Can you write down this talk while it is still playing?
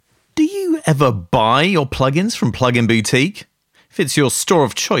ever buy your plugins from Plugin Boutique? If it's your store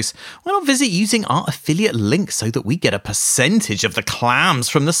of choice, why not visit using our affiliate link so that we get a percentage of the clams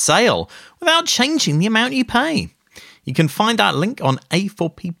from the sale without changing the amount you pay? You can find that link on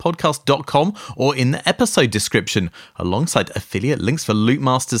a4ppodcast.com or in the episode description, alongside affiliate links for Loot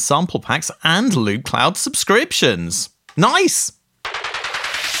Masters sample packs and Loot Cloud subscriptions. Nice!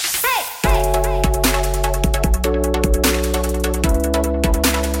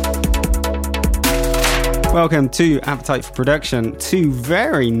 Welcome to Appetite for Production, two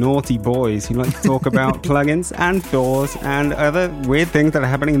very naughty boys who like to talk about plugins and DAWs and other weird things that are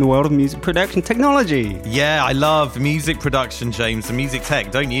happening in the world of music production technology. Yeah, I love music production, James, and music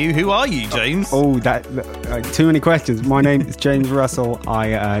tech, don't you? Who are you, James? Too many questions. My name is James Russell.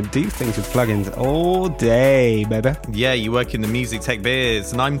 I do things with plugins all day, baby. Yeah, you work in the music tech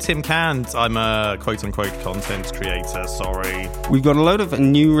biz, and I'm Tim Cant. I'm a quote-unquote content creator, sorry. We've got a load of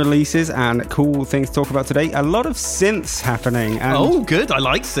new releases and cool things to talk about today. A lot of synths happening. And good. I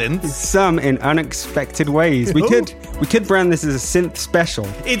like synths. Some in unexpected ways. We could brand this as a synth special.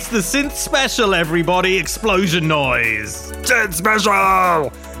 It's the synth special, everybody. Explosion noise. Synth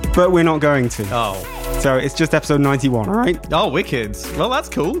special. But we're not going to. Oh. So it's just episode 91, all right? Oh, wicked. Well, that's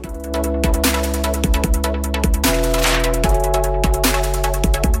cool.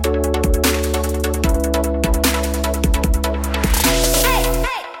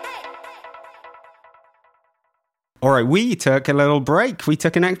 All right, we took a little break. We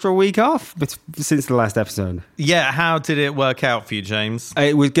took an extra week off since the last episode. Yeah, how did it work out for you, James?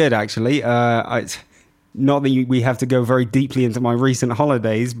 It was good, actually. Not that we have to go very deeply into my recent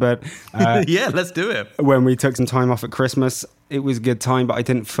holidays, but... yeah, let's do it. When we took some time off at Christmas, it was a good time, but I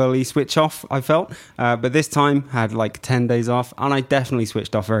didn't fully switch off, I felt. But this time, I had like 10 days off, and I definitely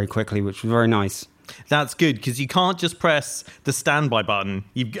switched off very quickly, which was very nice. That's good, because you can't just press the standby button.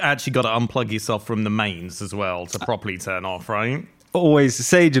 You've actually got to unplug yourself from the mains as well to properly turn off, right? Always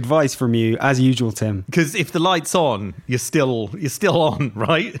sage advice from you, as usual, Tim. Because if the light's on, you're still on,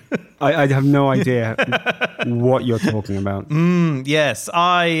 right? I have no idea what you're talking about. Yes,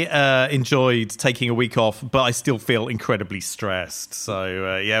 I enjoyed taking a week off, but I still feel incredibly stressed.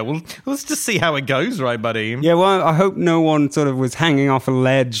 So, let's just see how it goes, right, buddy? Yeah, well, I hope no one sort of was hanging off a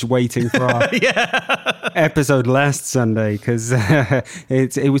ledge waiting for our episode last Sunday, because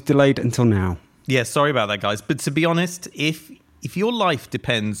it was delayed until now. Yeah, sorry about that, guys. But to be honest, if your life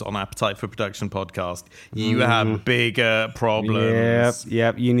depends on Appetite for Production podcast, you have bigger problems.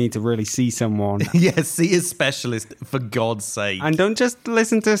 Yep. You need to really see someone. Yeah, see a specialist, for God's sake. And don't just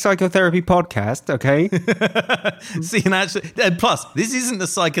listen to a psychotherapy podcast, okay? See, and actually, plus, this isn't the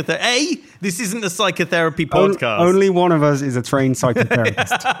psychotherapy. This isn't the psychotherapy podcast. Only one of us is a trained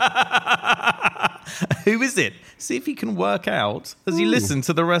psychotherapist. Who is it? See if you can work out as you listen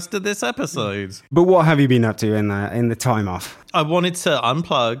to the rest of this episode. But what have you been up to in the time off? I wanted to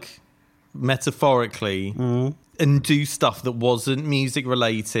unplug, metaphorically, and do stuff that wasn't music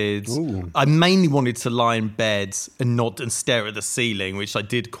related. Ooh. I mainly wanted to lie in bed and stare at the ceiling, which I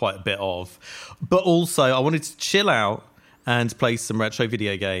did quite a bit of. But also, I wanted to chill out and play some retro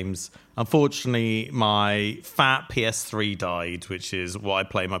video games. Unfortunately, my fat PS3 died, which is what I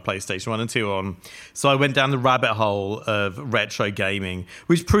play my PlayStation 1 and 2 on. So I went down the rabbit hole of retro gaming,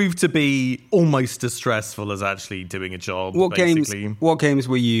 which proved to be almost as stressful as actually doing a job, What basically. games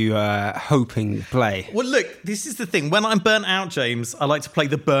were you hoping to play? Well, look, this is the thing. When I'm burnt out, James, I like to play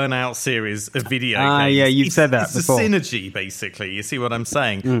the Burnout series of video games. Yeah, you've said that before. It's a synergy, basically. You see what I'm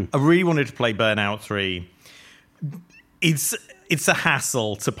saying? I really wanted to play Burnout 3. It's a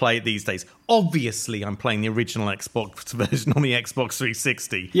hassle to play it these days. Obviously, I'm playing the original Xbox version on the Xbox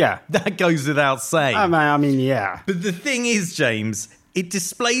 360. Yeah. That goes without saying. I mean, yeah. But the thing is, James, it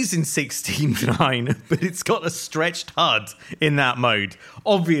displays in 16:9, but it's got a stretched HUD in that mode.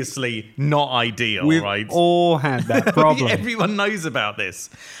 Obviously, not ideal, We've right? all had that problem. Everyone knows about this.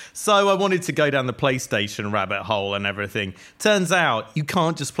 So I wanted to go down the PlayStation rabbit hole and everything. Turns out you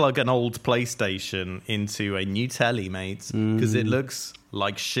can't just plug an old PlayStation into a new telly, mate, because it looks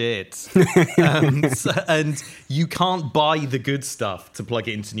like shit. And you can't buy the good stuff to plug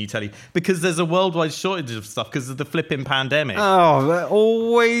it into new telly because there's a worldwide shortage of stuff because of the flipping pandemic. Oh,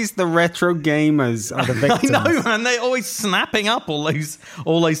 always the retro gamers are the victims. I know, man. They're always snapping up all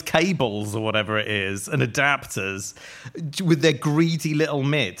those cables or whatever it is and adapters with their greedy little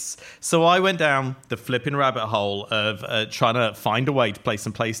mitts. So I went down the flipping rabbit hole of trying to find a way to play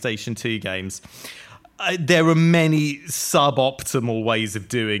some PlayStation 2 games. There are many suboptimal ways of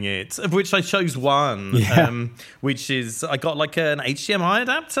doing it, of which I chose one, which is I got like an HDMI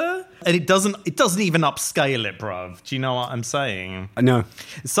adapter, and it doesn't even upscale it, bruv. Do you know what I'm saying? No.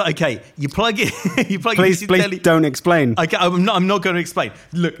 So okay, you plug it. Please don't explain. Okay, I'm not going to explain.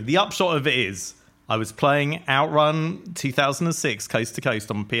 Look, the upshot of it is, I was playing Outrun 2006 Coast to Coast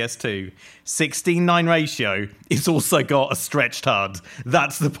on PS2. 16:9 ratio. It's also got a stretched HUD.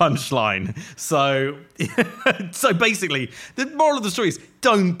 That's the punchline. So basically, the moral of the story is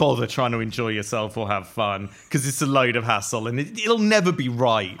don't bother trying to enjoy yourself or have fun because it's a load of hassle and it'll never be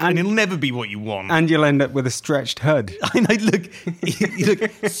right and it'll never be what you want. And you'll end up with a stretched HUD. I know, look,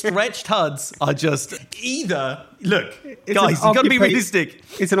 stretched HUDs are just either... Look, guys, you've got to be realistic.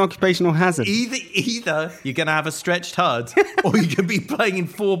 It's an occupational hazard. Either you're going to have a stretched HUD or you're going to be playing in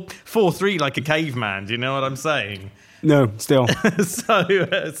 4:3 like a caveman. Do you know what I'm saying? No, still.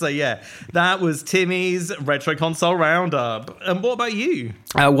 So yeah, that was Timmy's Retro Console Roundup. And what about you?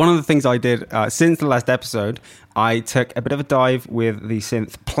 One of the things I did since the last episode, I took a bit of a dive with the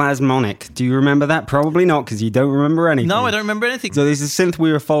synth Plasmonic. Do you remember that? Probably not, because you don't remember anything. No, I don't remember anything. So this is a synth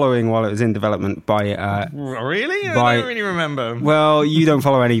we were following while it was in development by... Really? I don't really remember. Well, you don't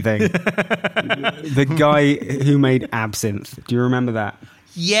follow anything. The guy who made Absinthe. Do you remember that?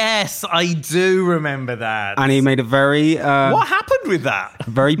 Yes, I do remember that. And he made a very... what happened with that?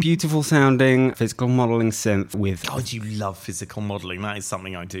 Very beautiful sounding physical modelling synth with... God, you love physical modelling. That is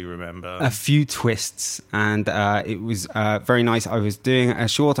something I do remember. A few twists, and it was very nice. I was doing a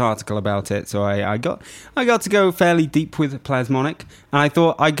short article about it, so I got to go fairly deep with Plasmonic, and I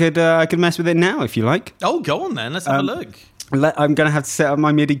thought I could mess with it now, if you like. Oh, go on then. Let's have a look. I'm going to have to set up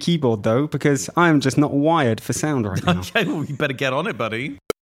my MIDI keyboard, though, because I'm just not wired for sound right now. Okay, well, you better get on it, buddy.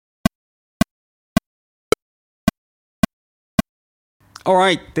 All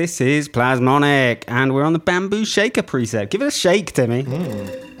right, this is Plasmonic, and we're on the Bamboo Shaker preset. Give it a shake, Timmy.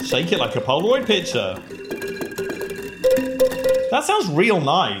 Shake it like a Polaroid picture. That sounds real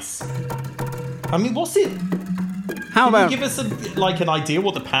nice. I mean, what's it... How Can about... you give us an idea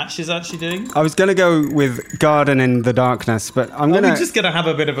what the patch is actually doing? I was going to go with Garden in the Darkness, but I'm going to... We're just going to have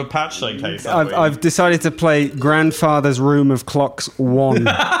a bit of a patch showcase, I've decided to play Grandfather's Room of Clocks 1.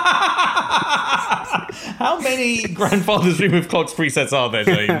 How many Grandfather's Room of Clocks presets are there,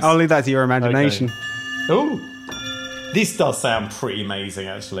 James? I'll leave that to your imagination. Okay. Oh, this does sound pretty amazing,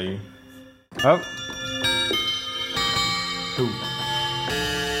 actually. Oh.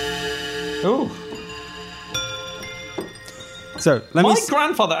 Ooh. So, My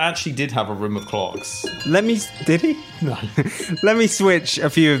grandfather actually did have a room of clocks. Did he? No. Let me switch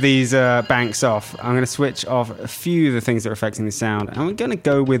a few of these banks off. I'm going to switch off a few of the things that are affecting the sound. And we're going to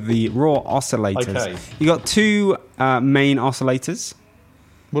go with the raw oscillators. Okay. You got two main oscillators.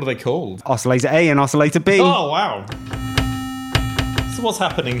 What are they called? Oscillator A and Oscillator B. Oh, wow. So what's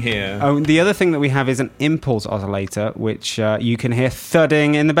happening here? Oh, the other thing that we have is an impulse oscillator, which you can hear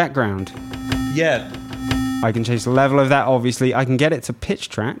thudding in the background. Yeah. I can change the level of that, obviously. I can get it to pitch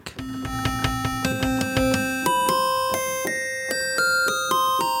track.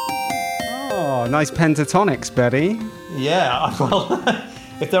 Oh, nice pentatonics, Betty. Yeah, well,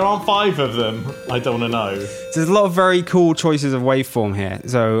 if there aren't 5 of them, I don't want to know. So there's a lot of very cool choices of waveform here.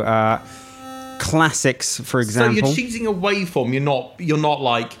 So, classics, for example. So you're choosing a waveform. You're not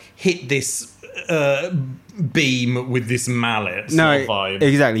like, hit this beam with this mallet sort of vibe.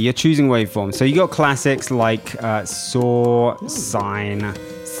 Exactly. You're choosing waveforms. So you got classics like saw, sine,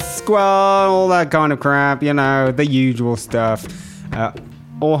 square, all that kind of crap. You know, the usual stuff.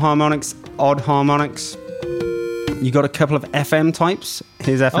 All harmonics, odd harmonics. You got a couple of FM types.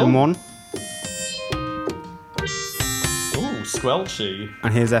 Here's FM1. Ooh, squelchy.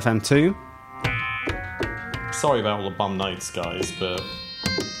 And here's FM2. Sorry about all the bum notes, guys, but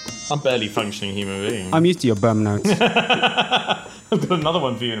I'm barely functioning human being. I'm used to your bum notes. I've got another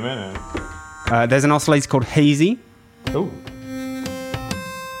one for you in a minute. There's an oscillator called Hazy. Ooh.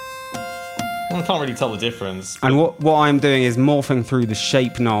 I can't really tell the difference. And what I'm doing is morphing through the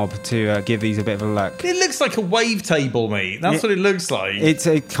shape knob to give these a bit of a look. It looks like a wavetable, mate. That's what it looks like.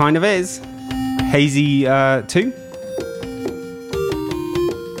 It kind of is. Hazy 2.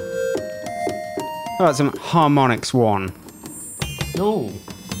 How about some harmonics 1? Ooh.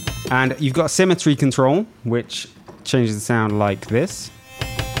 And you've got symmetry control, which changes the sound like this.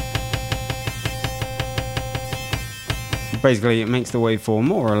 Basically, it makes the waveform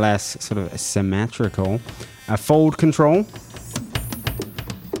more or less sort of symmetrical. A fold control.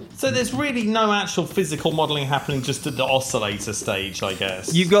 So there's really no actual physical modelling happening just at the oscillator stage, I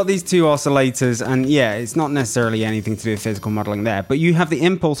guess. You've got these two oscillators, and yeah, it's not necessarily anything to do with physical modeling there. But you have the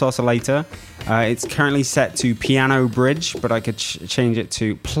impulse oscillator. It's currently set to piano bridge, but I could change it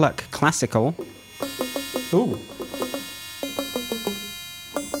to pluck classical. Ooh.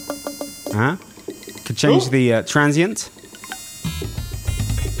 Could change the transient.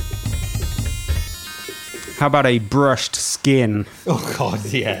 How about a brushed skin? Oh God,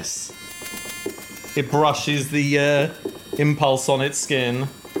 yes. It brushes the impulse on its skin.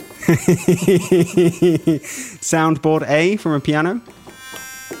 Soundboard A from a piano.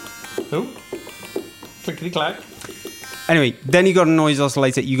 Oh, clickety clack. Anyway, then you got a noise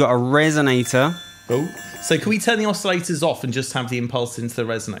oscillator. You got a resonator. Oh, so can we turn the oscillators off and just have the impulse into the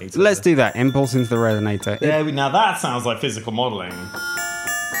resonator? Let's do that. Impulse into the resonator. Now that sounds like physical modelling.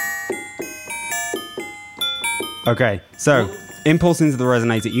 Okay, so impulse into the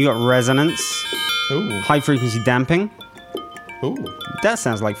resonator. You got resonance. Ooh. High frequency damping. Ooh. That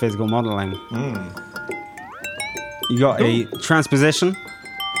sounds like physical modeling. You got a transposition.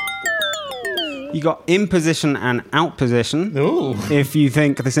 You got imposition and outposition. Ooh. If you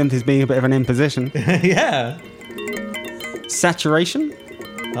think the synth is being a bit of an imposition. Yeah. Saturation.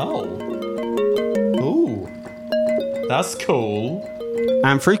 Oh. Ooh. That's cool.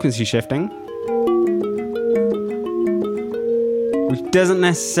 And frequency shifting. Which doesn't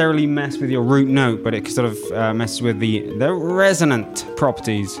necessarily mess with your root note, but it sort of messes with the resonant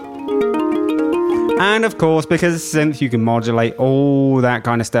properties. And of course, because it's synth, you can modulate all that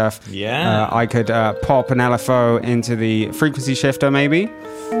kind of stuff. Yeah. I could pop an LFO into the frequency shifter, maybe.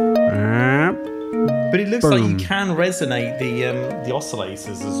 But it looks like you Boom. can resonate the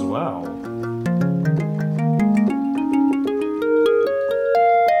oscillators as well.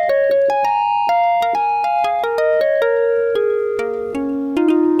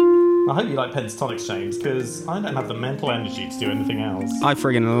 I hope you like pentatonics, James, because I don't have the mental energy to do anything else. I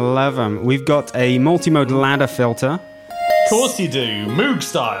friggin' love them. We've got a multi-mode ladder filter. Of course you do, Moog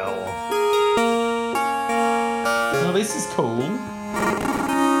style. Oh, this is cool.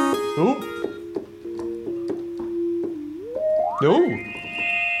 Ooh. Ooh.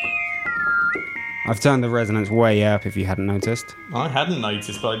 I've turned the resonance way up if you hadn't noticed. I hadn't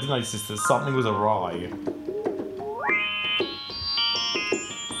noticed, but I did notice that something was awry.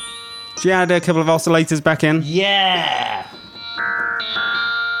 Should you add a couple of oscillators back in? Yeah!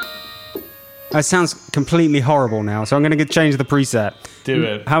 That sounds completely horrible now, so I'm going to change the preset. Do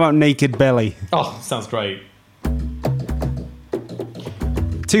it. How about naked belly? Oh, sounds great. Too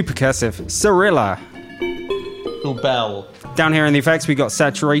percussive. Cirilla. Little bell. Down here in the effects, we've got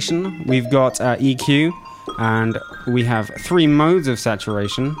saturation, we've got EQ, and we have 3 modes of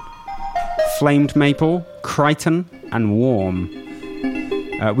saturation. Flamed maple, Crichton, and warm.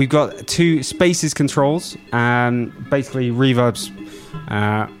 We've got 2 spaces controls, basically reverbs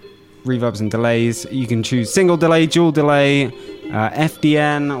and delays. You can choose single delay, dual delay,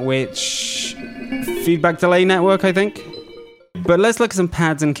 FDN, which feedback delay network, I think. But let's look at some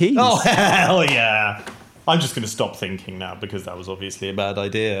pads and keys. Oh, hell yeah! I'm just going to stop thinking now because that was obviously a bad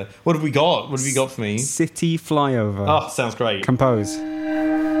idea. What have we got? What have you got for me? City Flyover. Oh, sounds great. Compose.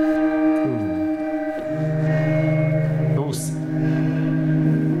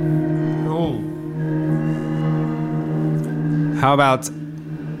 How about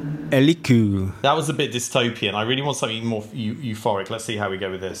Eliku? That was a bit dystopian. I really want something more euphoric. Let's see how we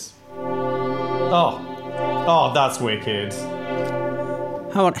go with this. Oh, that's wicked.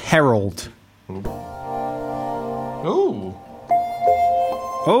 How about Herald? Ooh.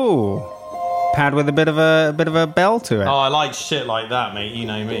 Oh, pad with a bit of a bell to it. Oh, I like shit like that, mate. You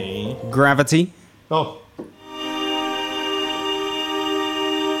know me. Gravity. Oh.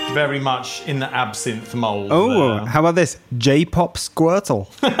 Very much in the absinthe mold. Oh, there. how about this? J-pop Squirtle.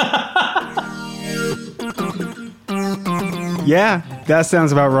 Yeah, that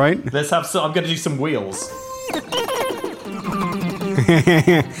sounds about right. Let's have some. I'm going to do some wheels.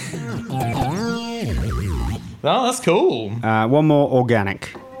 Oh, that's cool. One more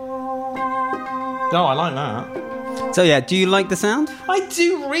organic. Oh, I like that. So yeah, do you like the sound? I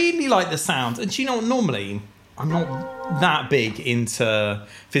do really like the sound. And do you know what? Normally, I'm not that big into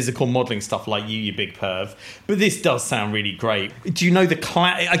physical modelling stuff like you big perv. But this does sound really great. Do you know the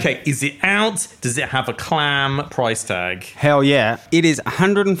Okay, is it out? Does it have a clam price tag? Hell yeah. It is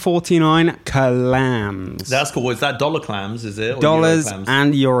 149 clams. That's cool. Is that dollar clams, is it? Or Dollars euro clams?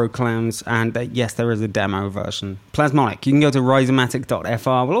 and euro clams. And yes, there is a demo version. Plasmonic. You can go to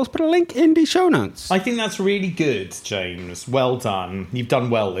rhizomatic.fr. We'll also put a link in the show notes. I think that's really good, James. Well done. You've done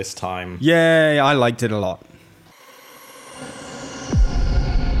well this time. Yay, I liked it a lot.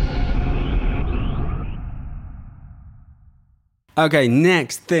 Okay,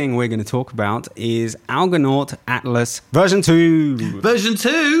 next thing we're going to talk about is Algonaut Atlas version 2. Version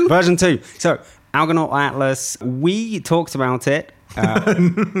 2? Version 2. So, Algonaut Atlas, we talked about it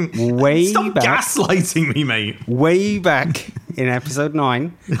way Stop back. gaslighting me, mate. Way back in episode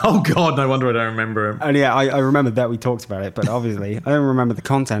 9. Oh, God, no wonder I don't remember him. And yeah, I remember that we talked about it, but obviously I don't remember the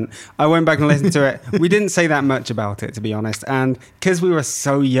content. I went back and listened to it. We didn't say that much about it, to be honest. And because we were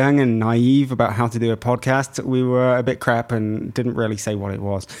so young and naive about how to do a podcast, we were a bit crap and didn't really say what it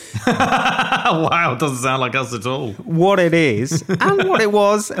was. Wow, doesn't sound like us at all. What it is, and what it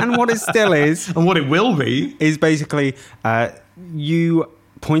was, and what it still is, And what it will be. is basically you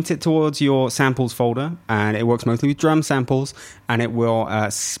point it towards your samples folder, and it works mostly with drum samples, and it will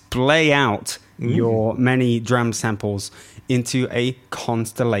splay out your many drum samples into a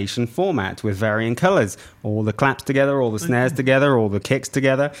constellation format with varying colors. All the claps together, all the snares together, all the kicks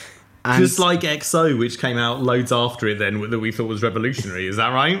together. And Just like XO, which came out loads after it then, that we thought was revolutionary. Is that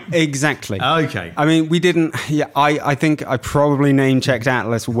right? Exactly. Okay. I mean, we didn't... Yeah, I think I probably name-checked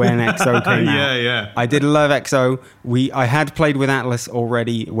Atlas when XO came out. Yeah. I did love XO. I had played with Atlas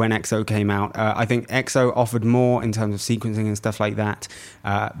already when XO came out. I think XO offered more in terms of sequencing and stuff like that.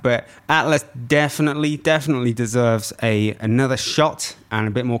 But Atlas definitely deserves another shot and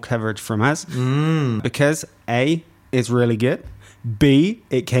a bit more coverage from us. Because A, it's really good. B,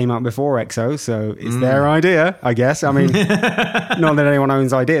 it came out before XO, so it's their idea, I guess. I mean, not that anyone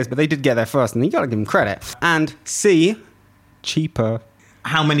owns ideas, but they did get there first, and you got to give them credit. And C, cheaper.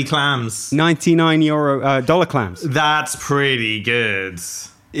 How many clams? €99 dollar clams. That's pretty good.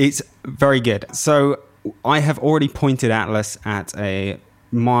 It's very good. So I have already pointed Atlas at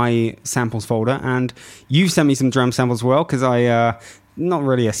my samples folder, and you've sent me some drum samples as well, because not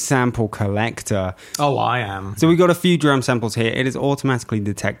really a sample collector. Oh, I am. So we've got a few drum samples here. It has automatically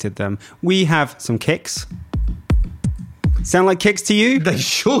detected them. We have some kicks. Sound like kicks to you? They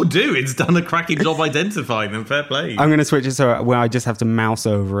sure do. It's done a cracking job identifying them. Fair play. I'm going to switch it so where I just have to mouse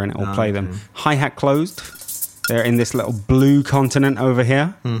over and it'll play them. Hi-hat closed. They're in this little blue continent over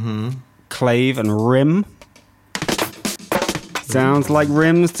here. Clave and rim. Sounds like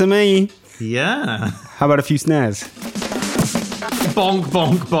rims to me. Yeah. How about a few snares? Bonk,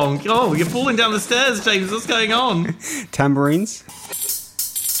 bonk, bonk. Oh, you're falling down the stairs, James. What's going on? Tambourines.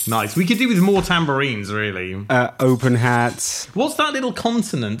 Nice. We could do with more tambourines, really. Open hats. What's that little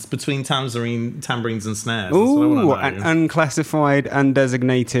continent between tambourines and snares? That's Ooh, what I an wanna know. unclassified,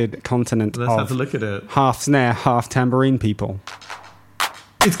 undesignated continent Let's of have a look at it. half snare, half tambourine people.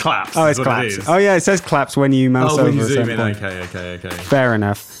 It's claps. Oh, is it's what claps. It is. Oh, yeah, it says claps when you mouse over when you a zoom certain in. point. Okay. Fair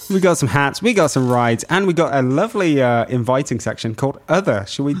enough. We got some hats, we got some rides, and we got a lovely inviting section called Other.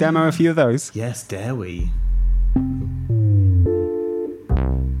 Shall we demo a few of those? Yes, dare we?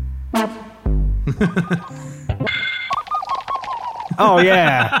 Oh,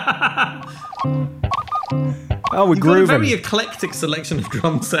 yeah. Oh, we're You've got a very grooving. eclectic selection of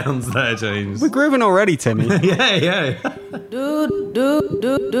drum sounds there, James. We're grooving already, Timmy. Yeah. Do?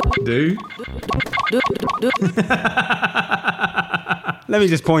 Let me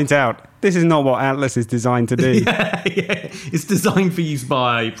just point out, this is not what Atlas is designed to do. Yeah. It's designed for use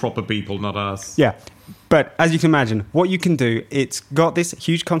by proper people, not us. Yeah. But as you can imagine, what you can do, it's got this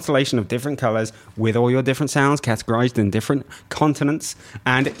huge constellation of different colors with all your different sounds categorized in different continents.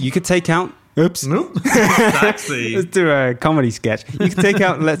 And you could take out... Oops. Nope. Taxi. Let's do a comedy sketch. You could take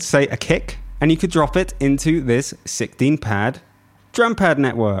out, let's say, a kick, and you could drop it into this 16-pad drum pad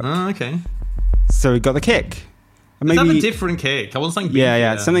network. Oh, okay. So we got the kick. And Is that a different kick? I want something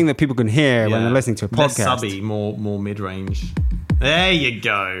yeah, something that people can hear when they're listening to a Less podcast. subby, more mid-range. There you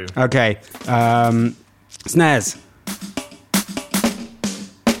go. Okay. Snares.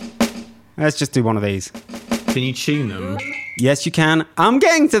 Let's just do one of these. Can you tune them? Yes, you can. I'm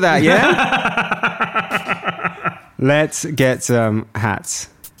getting to that, yeah? Let's get some hats.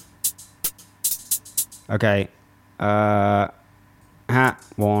 Okay. Hat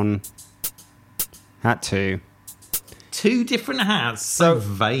 1. Hat 2. Two different hats. So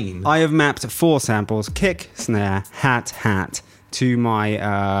vain. I have mapped 4 samples. Kick, snare, hat to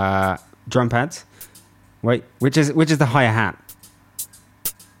my drum pads. Wait, which is the higher hat?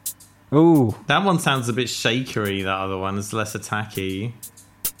 Ooh. That one sounds a bit shakery, that other one. It's less attacky.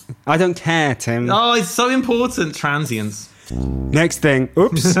 I don't care, Tim. Oh, it's so important. Transients. Next thing.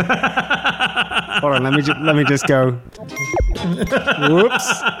 Oops. Hold on, let me just go.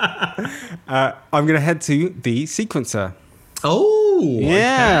 Whoops. I'm going to head to the sequencer. Oh,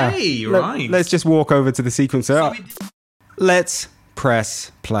 Yeah. okay, right. Let's just walk over to the sequencer. Let's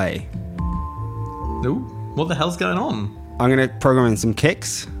press play. Ooh, what the hell's going on? I'm going to program in some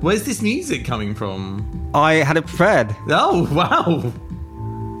kicks. Where's this music coming from? I had it prepared. Oh, wow.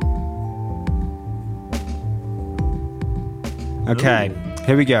 Okay,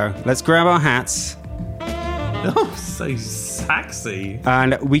 here we go. Let's grab our hats. Oh, so sexy.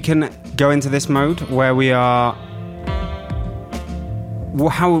 And we can go into this mode where we are...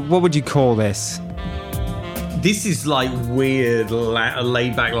 What would you call this? This is like weird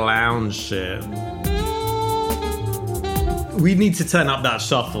laid-back lounge shit. We need to turn up that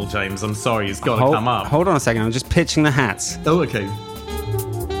shuffle, James. I'm sorry, it's got to come up. Hold on a second, I'm just pitching the hats. Oh, okay.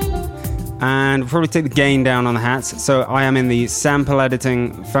 And we'll probably take the gain down on the hats. So I am in the sample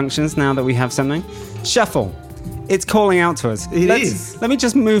editing functions now that we have something. Shuffle. It's calling out to us. It is. Let me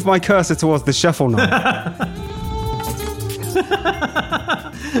just move my cursor towards the shuffle knob.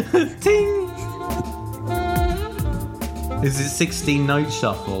 Ting! Is it 16 note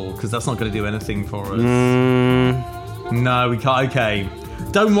shuffle? Because that's not going to do anything for us. No, we can't. Okay.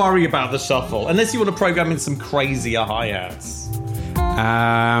 Don't worry about the shuffle. Unless you want to program in some crazier hi-hats.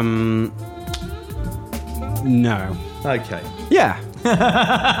 No. Okay. Yeah.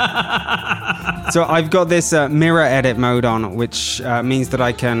 So I've got this mirror edit mode on, which means that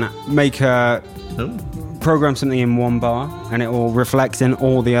I can make a program something in one bar, and it will reflect in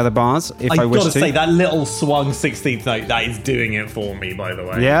all the other bars if I wish to. I've got to say, that little swung 16th note, that is doing it for me, by the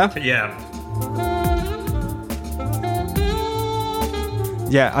way. Yeah? Yeah.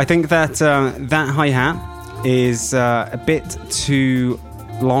 Yeah, I think that that hi-hat is a bit too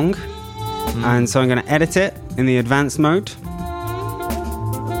long, and so I'm going to edit it in the advanced mode.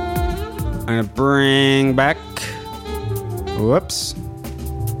 I'm going to bring back... Whoops.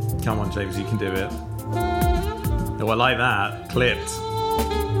 Come on, James, you can do it. Oh, I like that. Clipped.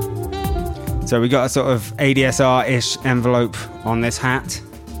 So we got a sort of ADSR-ish envelope on this hat.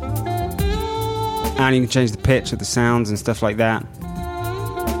 And you can change the pitch of the sounds and stuff like that.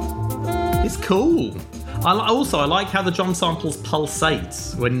 It's cool. I like how the drum samples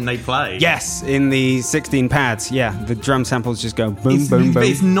pulsate when they play. Yes, in the 16 pads, yeah, the drum samples just go boom, boom, boom.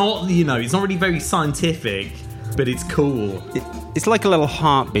 It's not, it's not really very scientific, but it's cool. It's like a little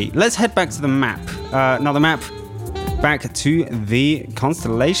heartbeat. Let's head back to the map. Not the map. Back to the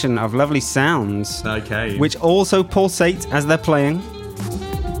constellation of lovely sounds. Okay. Which also pulsate as they're playing.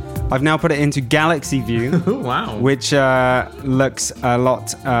 I've now put it into galaxy view. Wow. Which looks a lot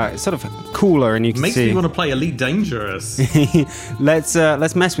sort of cooler, and you can Makes see. me want to play Elite Dangerous. Let's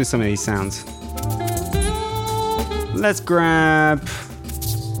mess with some of these sounds. Let's grab.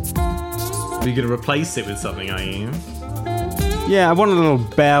 Are you going to replace it with something, are you? Yeah, I want a little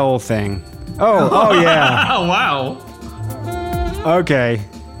bell thing. Oh yeah. Oh, wow. Okay.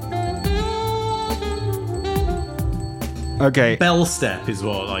 Okay. Bell step is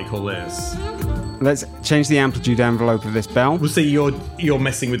what I call this. Let's change the amplitude envelope of this bell. We'll see you're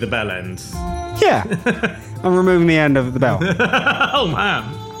messing with the bell end. Yeah. I'm removing the end of the bell. Oh, man.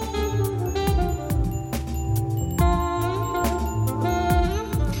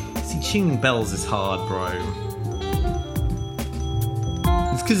 See, tuning bells is hard, bro.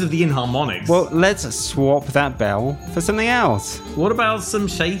 It's because of the inharmonics. Well, let's swap that bell for something else. What about some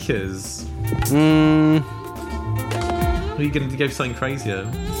shakers? Are you going to go for something crazier?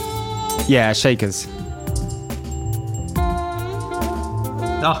 Yeah, shakers.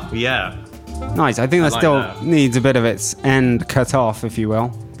 Oh, yeah. Nice. I think that like still that. needs a bit of its end cut off, if you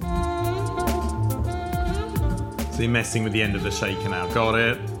will. So you're messing with the end of the shaker now. Got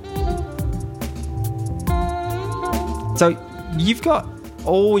it. So you've got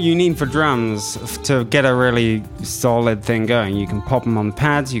all you need for drums to get a really solid thing going. You can pop them on the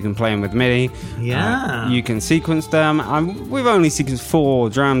pads, you can play them with MIDI. Yeah. You can sequence them. We've only sequenced 4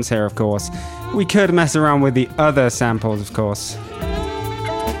 drums here, of course. We could mess around with the other samples, of course.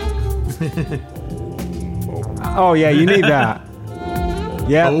 Oh, yeah, you need that.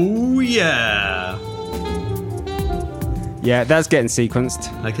 Yeah. Oh, yeah. Yeah, that's getting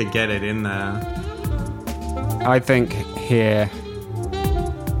sequenced. I could get it in there. I think here.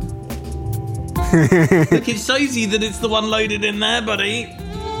 Look, it shows you that it's the one loaded in there, buddy.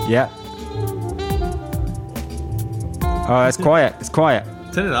 Yeah. Oh, it's quiet. It's quiet.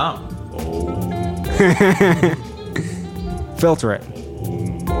 Turn it up. Filter it.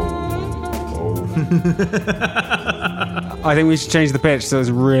 I think we should change the pitch so it's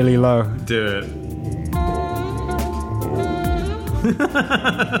really low. Do it.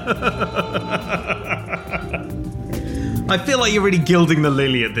 I feel like you're really gilding the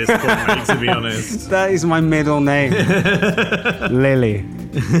lily at this point, mate, to be honest. That is my middle name. Lily.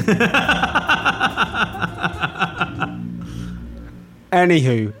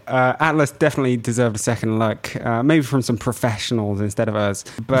 Anywho, Atlas definitely deserved a second look, maybe from some professionals instead of us.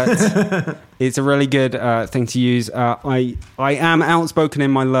 But it's a really good thing to use. I am outspoken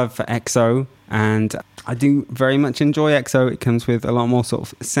in my love for EXO, and I do very much enjoy EXO. It comes with a lot more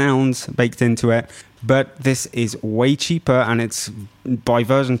sort of sounds baked into it. But this is way cheaper, and it's by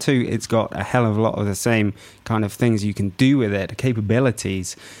version 2, it's got a hell of a lot of the same kind of things you can do with it,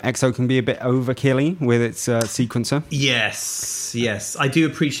 capabilities. EXO can be a bit overkilly with its sequencer. Yes.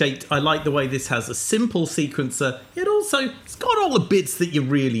 I like the way this has a simple sequencer, yet also it's got all the bits that you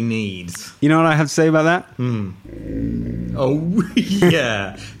really need. You know what I have to say about that? Oh,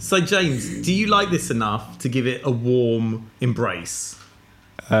 yeah. So, James, do you like this enough to give it a warm embrace?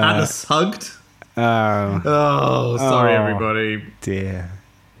 Atlas hugged? Oh, sorry, everybody. Dear.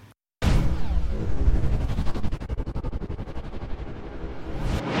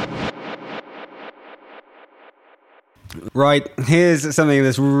 Right, here's something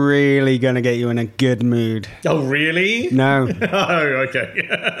that's really going to get you in a good mood. Oh, really? No. Oh,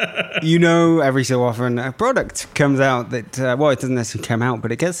 okay. You know, every so often a product comes out that, well, it doesn't necessarily come out,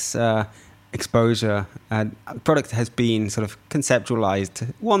 but it gets exposure. A product has been sort of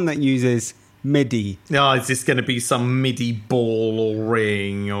conceptualized, one that uses MIDI. Oh, is this going to be some MIDI ball or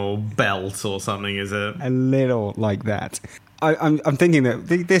ring or belt or something, is it? A little like that. I'm thinking that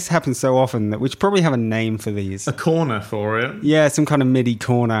this happens so often that we should probably have a name for these. A corner for it. Yeah, some kind of MIDI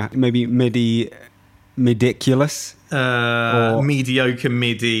corner. Maybe MIDI Midiculous. Or mediocre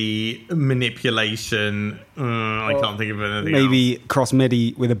MIDI manipulation. I can't think of anything maybe else. Cross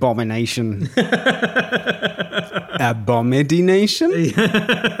MIDI with Abomination. Abomination?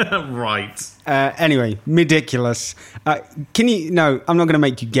 Right. Anyway, Midiculous. Can you... No, I'm not going to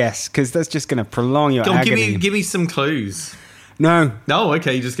make you guess, because that's just going to prolong your agony. Give me some clues. No. Oh,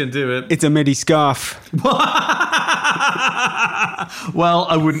 okay, you're just going to do it. It's a MIDI scarf. Well,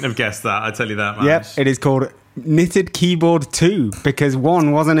 I wouldn't have guessed that, I tell you that much. Yep, it is called Knitted Keyboard 2, because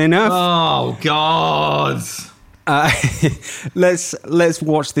one wasn't enough. Oh, God. Let's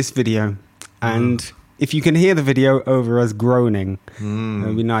watch this video, and if you can hear the video over us groaning, that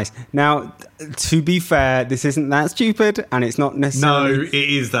would be nice. Now, to be fair, this isn't that stupid, and it's not necessarily... No, it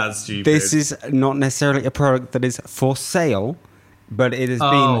is that stupid. This is not necessarily a product that is for sale, but it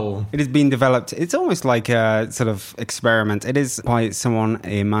has been developed. It's almost like a sort of experiment. It is by someone,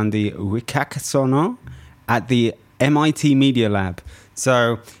 Mandi Wikaksono, at the MIT Media Lab.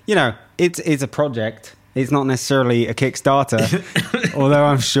 So, you know, it's a project. It's not necessarily a Kickstarter, although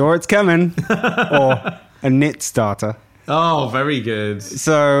I'm sure it's coming, or a knit starter. Oh, very good.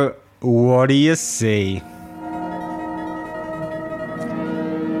 So, what do you see?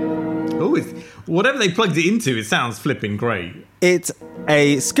 Oh, whatever they plugged it into, it sounds flipping great. It's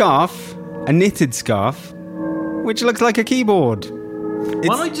a scarf, a knitted scarf, which looks like a keyboard. Why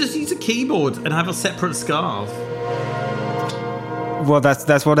don't I just use a keyboard and have a separate scarf? Well,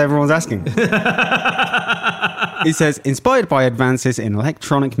 that's what everyone's asking. It says, inspired by advances in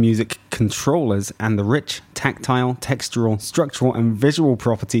electronic music controllers and the rich tactile, textural, structural, and visual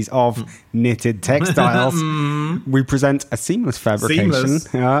properties of knitted textiles, we present a seamless fabrication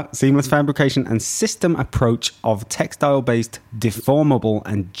and system approach of textile-based, deformable,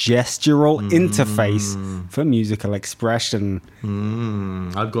 and gestural interface for musical expression.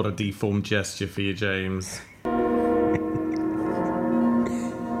 I've got a deformed gesture for you, James.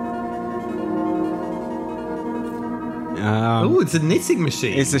 It's a knitting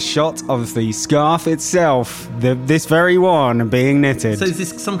machine. It's a shot of the scarf itself, this very one being knitted. So is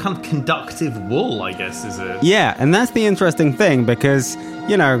this some kind of conductive wool, I guess, is it? Yeah, and that's the interesting thing, because,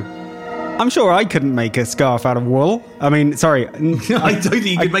 you know, I'm sure I couldn't make a scarf out of wool. I mean, sorry. I don't think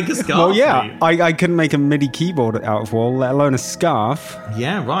you could make a scarf. Well, yeah, I couldn't make a MIDI keyboard out of wool, let alone a scarf.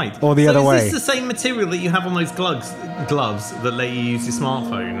 Yeah, right. Or the other way. Is this the same material that you have on those gloves that let you use your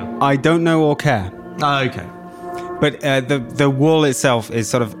smartphone? I don't know or care. Oh, okay. But the wool itself is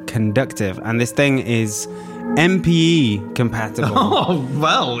sort of conductive, and this thing is MPE compatible. Oh,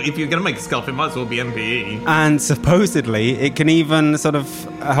 well, if you're going to make a scarf, it might as well be MPE. And supposedly, it can even sort of...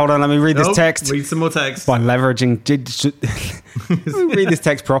 hold on, let me read this text. Read some more text. By leveraging... Let me read this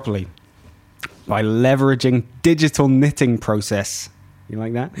text properly. By leveraging digital knitting process. You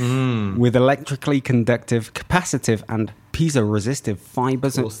like that? With electrically conductive, capacitive, and piezo-resistive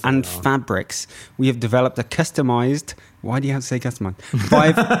fibers and fabrics, we have developed a customized... Why do you have to say customized?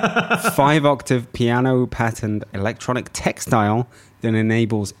 5-octave piano-patterned electronic textile that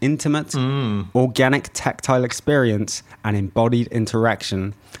enables intimate, organic tactile experience and embodied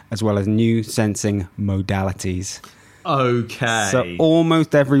interaction, as well as new sensing modalities. Okay. So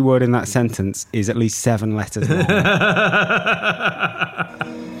almost every word in that sentence is at least 7 letters long.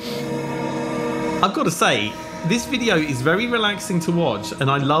 I've got to say, this video is very relaxing to watch, and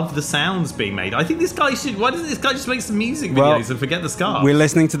I love the sounds being made. I think this guy should... Why doesn't this guy just make some music videos and forget the scarf? We're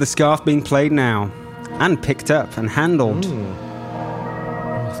listening to the scarf being played now. And picked up and handled.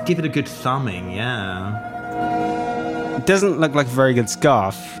 Let's give it a good thumbing, yeah. It doesn't look like a very good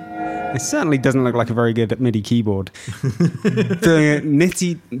scarf. It certainly doesn't look like a very good MIDI keyboard. The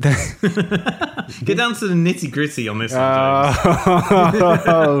nitty... Get down to the nitty-gritty on this one,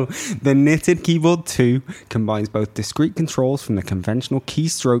 James. The Knitted Keyboard 2 combines both discrete controls from the conventional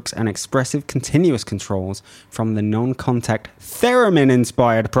keystrokes and expressive continuous controls from the non-contact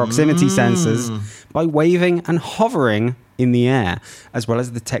theremin-inspired proximity sensors by waving and hovering in the air, as well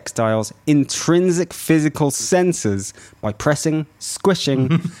as the textile's intrinsic physical sensors by pressing,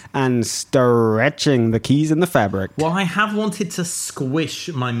 squishing, and stretching the keys in the fabric. Well, I have wanted to squish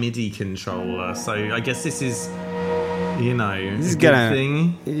my MIDI controller, so I guess this is, you know, This is a good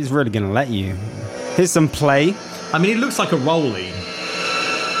thing. He's really gonna let you. Here's some play. I mean, it looks like a rolly,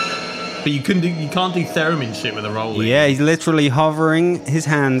 but you can't do theremin shit with a rolly. Yeah, he's literally hovering his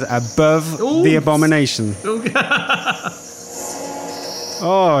hands above the abomination.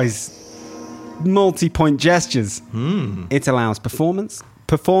 Oh, he's multi-point gestures. It allows performers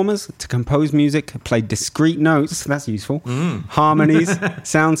to compose music, play discrete notes, that's useful, harmonies,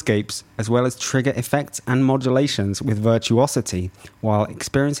 soundscapes, as well as trigger effects and modulations with virtuosity, while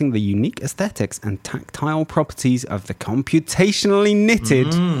experiencing the unique aesthetics and tactile properties of the computationally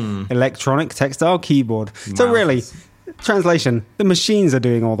knitted electronic textile keyboard. So really, translation, the machines are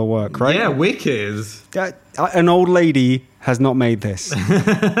doing all the work, right? Yeah, wicked. An old lady has not made this.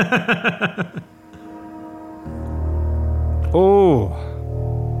 Oh,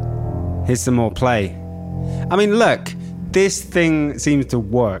 here's some more play. I mean, look, this thing seems to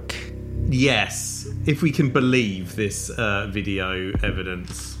work. Yes, if we can believe this video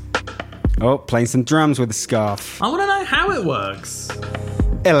evidence. Oh, playing some drums with a scarf. I want to know how it works.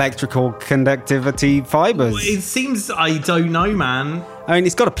 Electrical conductivity fibers. It seems, I don't know, man. I mean,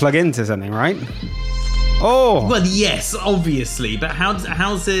 it's got to plug into something, right? Oh! Well, yes, obviously, but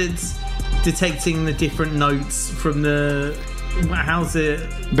how's it detecting the different notes from the... How's it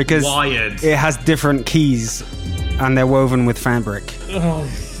Because wired? it has different keys, and they're woven with fabric. Oh.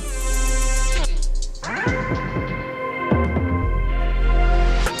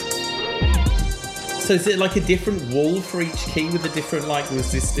 So is it like a different wall for each key with a different, like,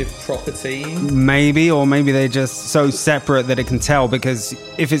 resistive property? Maybe, or maybe they're just so separate that it can tell, because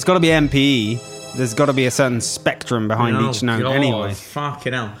if it's got to be MPE, there's got to be a certain spectrum behind each note anyway.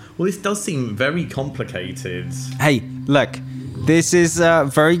 Fucking hell. Well, this does seem very complicated. Hey, look, this is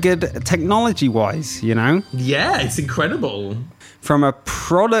very good technology-wise, you know? Yeah, it's incredible. From a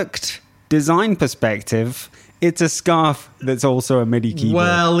product design perspective, it's a scarf that's also a MIDI keyboard.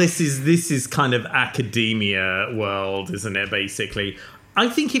 Well, this is kind of academia world, isn't it, basically? I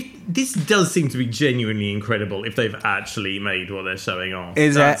think if this does seem to be genuinely incredible if they've actually made what they're showing off.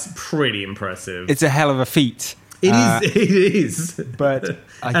 That's pretty impressive. It's a hell of a feat. It is. But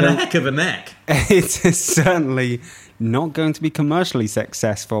and a heck of a neck. It's certainly not going to be commercially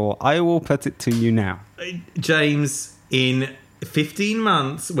successful. I will put it to you now. James, in 15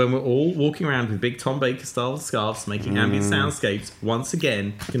 months, when we're all walking around with big Tom Baker style scarves making ambient soundscapes, once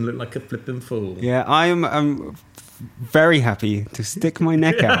again, you can look like a flippin' fool. Yeah, I'm very happy to stick my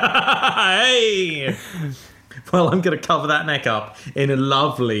neck out. Hey! Well, I'm going to cover that neck up in a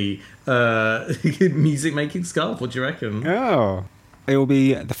lovely music-making scarf. What do you reckon? Oh, it will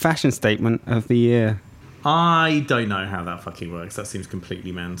be the fashion statement of the year. I don't know how that fucking works. That seems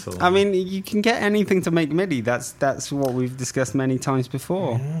completely mental. I mean, you can get anything to make MIDI. That's what we've discussed many times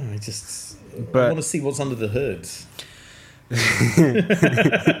before. Yeah, I want to see what's under the hood.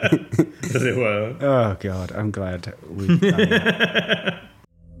 As it were. Oh, God, I'm glad we've done that.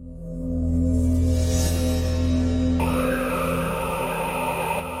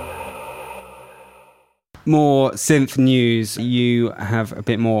 More synth news. You have a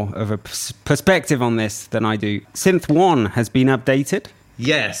bit more of a perspective on this than I do. Synth 1 has been updated.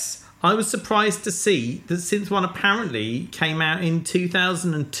 Yes. I was surprised to see that Synth 1 apparently came out in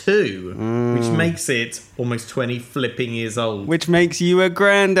 2002, which makes it almost 20 flipping years old. Which makes you a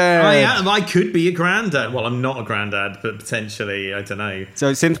granddad. I am. I could be a granddad. Well, I'm not a granddad, but potentially, I don't know.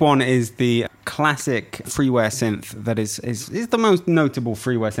 So Synth 1 is the classic freeware synth that is the most notable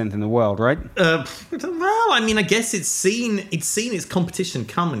freeware synth in the world, right? Well, I mean, I guess it's seen its competition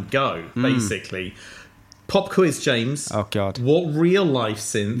come and go, basically. Pop quiz, James. Oh, God. What real life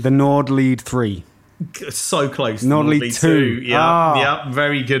synth? The Nord Lead 3. So close. Nordly 2. Yeah,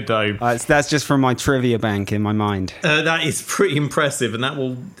 very good though. That's just from my trivia bank in my mind. That is pretty impressive, and that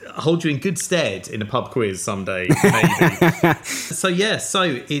will hold you in good stead in a pub quiz someday, maybe. So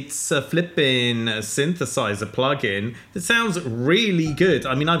it's a flipping synthesizer plugin that sounds really good.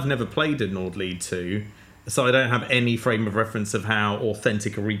 I mean, I've never played a Nordly 2, so I don't have any frame of reference of how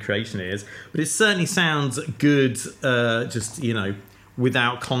authentic a recreation it is, but it certainly sounds good,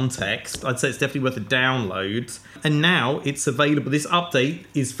 without context. I'd say it's definitely worth a download. And now it's available. This update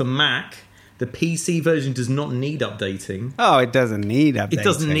is for Mac. The PC version does not need updating. Oh, it doesn't need updating. It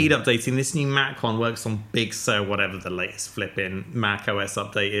doesn't need updating. This new Mac one works on Big Sur, whatever the latest flipping Mac OS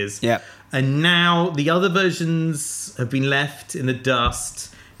update is. Yep. And now the other versions have been left in the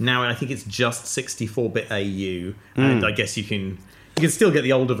dust. Now I think it's just 64-bit AU. And I guess you can still get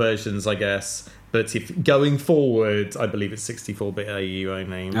the older versions, I guess. But if going forward, I believe it's 64-bit AU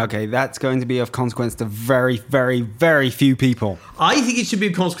only. Okay, that's going to be of consequence to very, very, very few people. I think it should be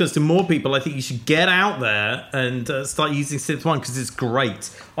of consequence to more people. I think you should get out there and start using Synth One because it's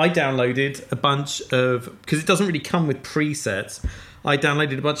great. I downloaded a bunch of... Because it doesn't really come with presets. I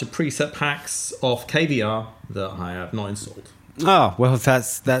downloaded a bunch of preset packs off KVR that I have not installed. Oh, well,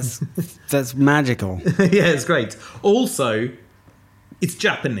 that's magical. Yeah, it's great. Also, it's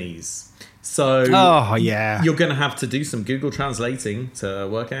Japanese. So you're going to have to do some Google translating to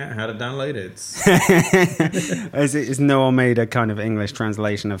work out how to download it. Is Noah made a kind of English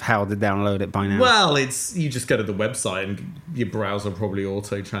translation of how to download it by now? Well, you just go to the website and your browser will probably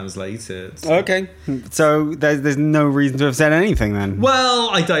auto-translate it. Okay. So there's no reason to have said anything then? Well,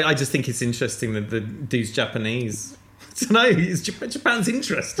 I just think it's interesting that the dude's Japanese. I don't know. Japan's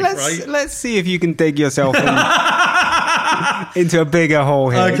interesting, right? Let's see if you can dig yourself into a bigger hole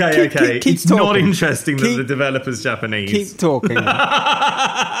here. Okay. Keep it's talking. Not interesting that the developer's Japanese. Keep talking.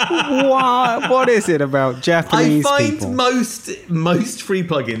 What is it about Japanese people? I find most free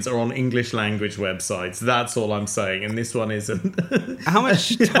plugins are on English language websites. That's all I'm saying. And this one isn't. How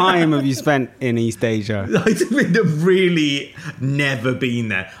much time have you spent in East Asia? I've really never been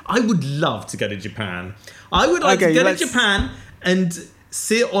there. I would love to go to Japan. I would like to go to Japan and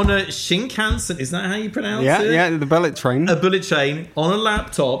sit on a Shinkansen. Is that how you pronounce it? Yeah, the bullet train. A bullet train on a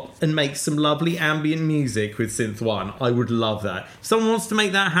laptop and make some lovely ambient music with Synth One. I would love that. If someone wants to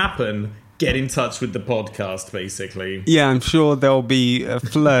make that happen, get in touch with the podcast, basically. Yeah, I'm sure there'll be a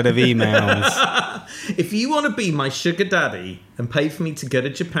flood of emails. If you want to be my sugar daddy and pay for me to go to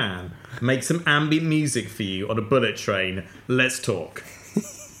Japan, make some ambient music for you on a bullet train, let's talk.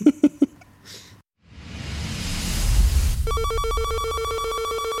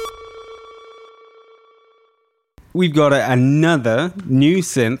 We've got another new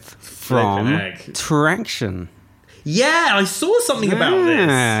synth from Traction. Yeah, I saw something about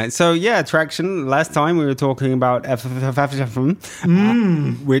this. So, Traction. Last time we were talking about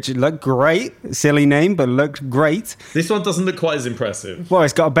which looked great. Silly name, but looked great. This one doesn't look quite as impressive. Well,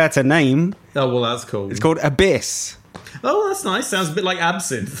 it's got a better name. Oh, well, that's cool. It's called Abyss. Oh, that's nice. Sounds a bit like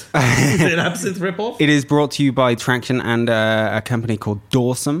Absinthe. Is it an Absinthe ripoff? It is brought to you by Traction and a company called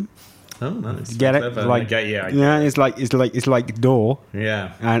Dawson. Oh, nice. Get it? It's like door.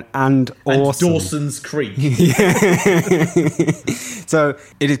 Yeah. And awesome. And Dawson's Creek. So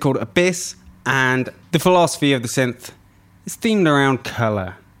it is called Abyss, and the philosophy of the synth is themed around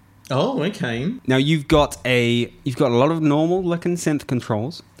color. Oh, okay. Now you've got a lot of normal looking synth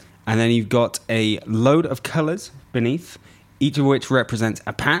controls, and then you've got a load of colors beneath, each of which represents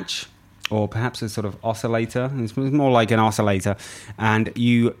a patch, or perhaps a sort of oscillator. It's more like an oscillator, and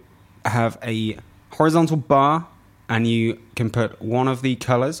you have a horizontal bar, and you can put one of the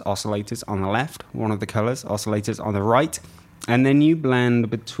colors oscillators on the left, one of the colors oscillators on the right, and then you blend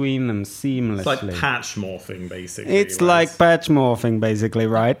between them seamlessly. It's like patch morphing, basically. It's like patch morphing, basically,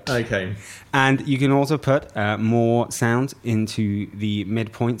 right? Okay. And you can also put more sound into the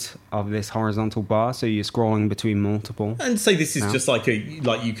midpoint of this horizontal bar, so you're scrolling between multiple. And say this is just like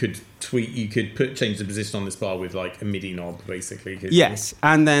you could change the position on this bar with like a MIDI knob, basically. Yes,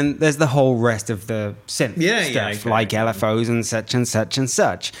 and then there's the whole rest of the synth stuff, okay. like LFOs and such and such and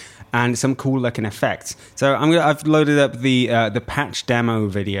such, and some cool looking effects. So I've loaded up the patch demo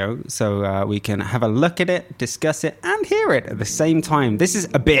video, so we can have a look at it, discuss it, and hear it at the same time. This is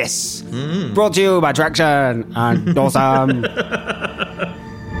Abyss, brought to you by Traction and Dawson.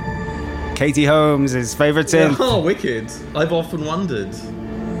 Katie Holmes' favourite synth. Oh, wicked. I've often wondered.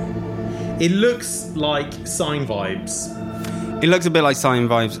 It looks like Sine Vibes. It looks a bit like Cyan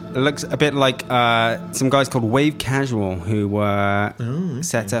vibes. It looks a bit like some guys called Wave Casual who were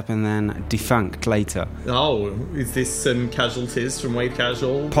set up and then defunct later. Oh, is this some casualties from Wave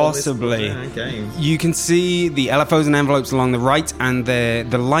Casual? Possibly. Yeah, okay. You can see the LFOs and envelopes along the right, and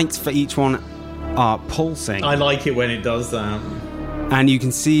the lights for each one are pulsing. I like it when it does that. And you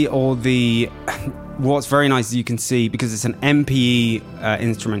can see all the... What's very nice is you can see, because it's an MPE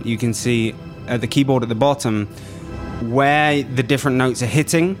instrument, you can see the keyboard at the bottom where the different notes are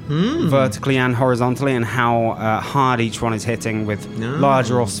hitting vertically and horizontally, and how hard each one is hitting with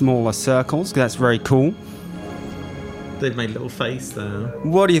larger or smaller circles. That's very cool. They've made a little face there.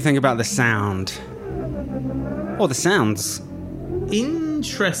 What do you think about the sound? Or the sounds?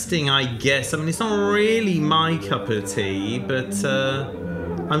 Interesting, I guess. I mean, it's not really my cup of tea, but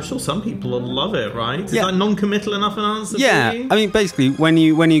I'm sure some people will love it, right? Is that non-committal enough an answer for you? I mean, basically, when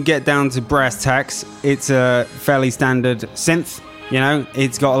you get down to brass tacks, it's a fairly standard synth. You know,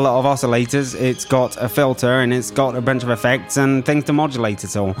 it's got a lot of oscillators, it's got a filter, and it's got a bunch of effects and things to modulate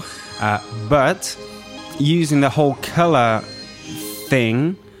it all. But using the whole color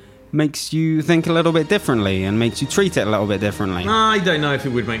thing makes you think a little bit differently and makes you treat it a little bit differently. I don't know if it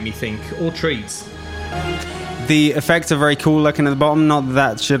would make me think or treat. The effects are very cool looking at the bottom. Not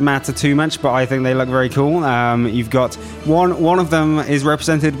that should matter too much, but I think they look very cool. You've got one of them is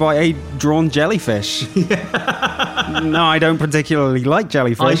represented by a drawn jellyfish. No, I don't particularly like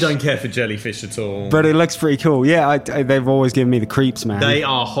jellyfish. I don't care for jellyfish at all. But it looks pretty cool. Yeah, they've always given me the creeps, man. They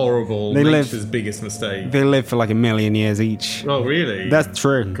are horrible. They Nature's biggest mistake. They live for like 1 million years each. Oh, really? That's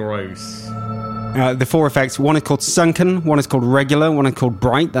true. Gross. The 4 effects, one is called Sunken, one is called Regular, one is called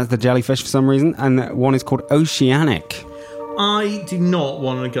Bright, that's the jellyfish for some reason, and one is called Oceanic. I do not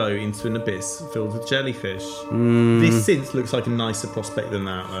want to go into an abyss filled with jellyfish. This synth looks like a nicer prospect than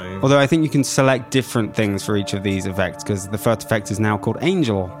that, though. Although I think you can select different things for each of these effects, because the first effect is now called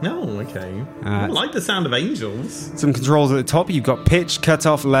Angel. Oh, okay. I like the sound of angels. Some controls at the top. You've got pitch,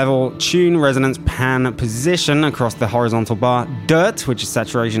 cutoff, level, tune, resonance, pan, position across the horizontal bar, dirt, which is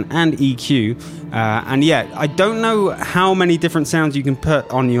saturation, and EQ. And yeah, I don't know how many different sounds you can put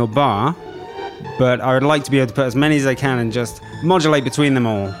on your bar, but I would like to be able to put as many as I can and just modulate between them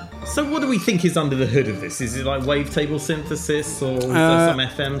all. So what do we think is under the hood of this? Is it like wavetable synthesis, or is there some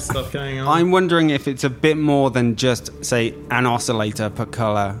FM stuff going on? I'm wondering if it's a bit more than just, say, an oscillator per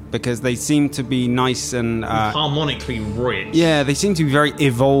colour, because they seem to be nice and... harmonically rich. Yeah, they seem to be very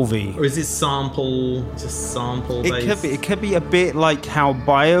evolvey. Or is it sample based? It could be a bit like how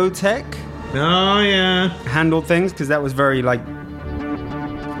Biotech handled things, because that was very, like,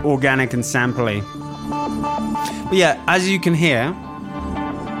 organic and sampley. But yeah, as you can hear,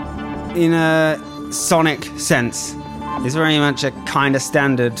 in a sonic sense, it's very much a kind of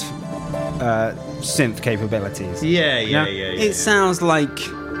standard synth capabilities. Yeah. It sounds like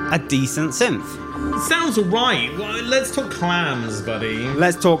a decent synth. It sounds alright. Well, let's talk clams, buddy.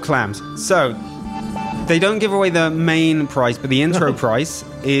 Let's talk clams. So, they don't give away the main price, but the intro price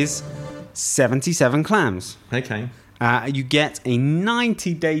is 77 clams. Okay. You get a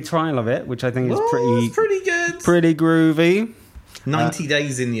 90-day trial of it, which I think is pretty good. Pretty groovy. 90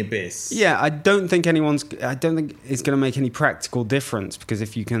 days in the abyss. Yeah, I don't think it's going to make any practical difference, because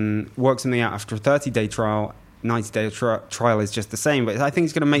if you can work something out after a 30-day trial, 90-day trial is just the same. But I think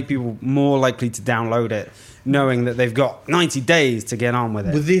it's going to make people more likely to download it, knowing that they've got 90 days to get on with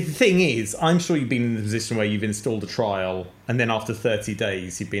it. Well, the thing is, I'm sure you've been in the position where you've installed a trial, and then after 30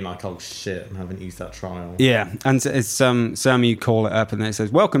 days, you've been like, oh shit, I haven't used that trial. Yeah, and it's some you call it up and it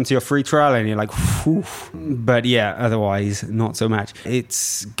says, welcome to your free trial, and you're like, whew. But yeah, otherwise, not so much.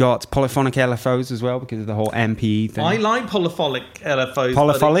 It's got polyphonic LFOs as well, because of the whole MPE thing. I like polyphonic LFOs.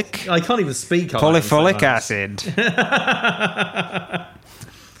 Polyphonic? I can't even speak. Polyphonic acid.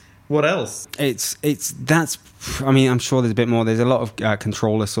 What else? I'm sure there's a bit more. There's a lot of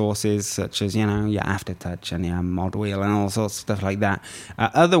controller sources, such as, your aftertouch and your mod wheel and all sorts of stuff like that.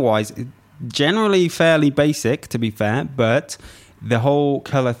 Otherwise, generally fairly basic, to be fair, but the whole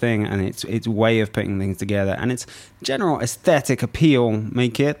color thing and its way of putting things together and its general aesthetic appeal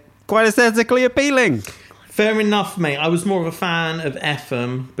make it quite aesthetically appealing. Fair enough, mate. I was more of a fan of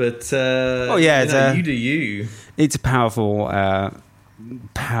FM, but you do you. It's a powerful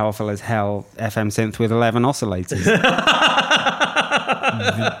as hell FM synth with 11 oscillators.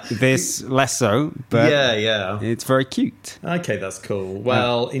 This less so, but it's very cute. Okay, that's cool.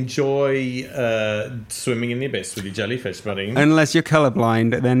 Well, enjoy swimming in the abyss with your jellyfish, buddy. Unless you're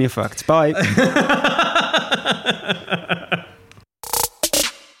colorblind, then you're fucked. Bye.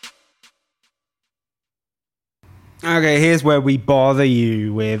 Okay, here's where we bother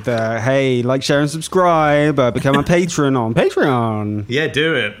you with, hey, like, share, and subscribe, become a patron on Patreon. Yeah,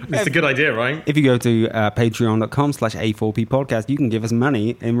 do it. It's a good idea, right? If you go to patreon.com/A4P podcast, you can give us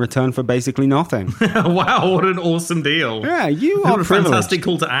money in return for basically nothing. Wow, what an awesome deal. Yeah, you are What a privileged. fantastic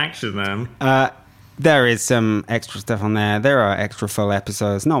call to action, man. There is some extra stuff on there. There are extra full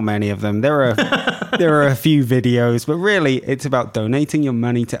episodes, not many of them. There are a few videos, but really it's about donating your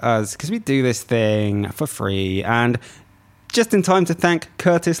money to us because we do this thing for free. And just in time to thank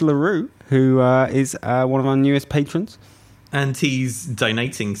Curtis LaRue, who is one of our newest patrons. And he's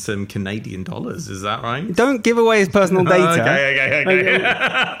donating some Canadian dollars, is that right? Don't give away his personal data.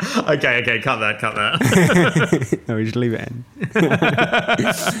 Okay, cut that. No, we should leave it in.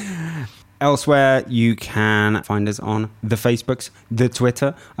 Elsewhere, you can find us on the Facebooks, the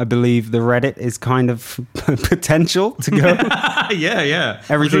Twitter. I believe the Reddit is kind of potential to go. Yeah.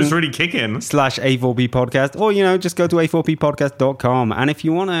 Everything was really kicking. /A4P podcast. Or, just go to a4ppodcast.com. And if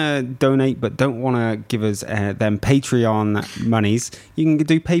you want to donate but don't want to give us them Patreon monies, you can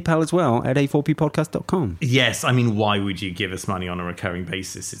do PayPal as well at a4ppodcast.com. Yes, I mean, why would you give us money on a recurring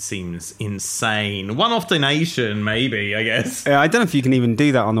basis? It seems insane. One-off donation, maybe, I guess. I don't know if you can even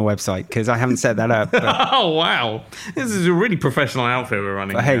do that on the website because I haven't set that up. Oh, wow. This is a really professional outfit we're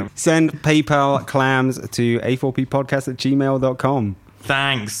running. But hey, send PayPal clams to a4ppodcast@gmail.com.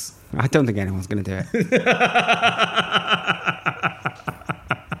 Thanks. I don't think anyone's going to do it.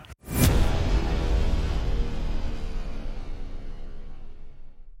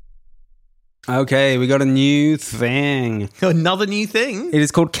 Okay, we got a new thing. Another new thing? It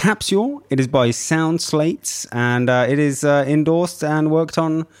is called Capsule. It is by Sound Slates, and it is endorsed and worked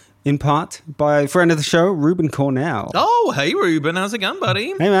on in part by a friend of the show, Ruben Cornell. Oh, hey, Ruben. How's it going, buddy?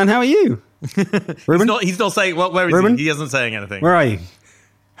 Hey, man, how are you? Ruben? He's not saying... Well, where is Ruben? he? He isn't saying anything. Where are you?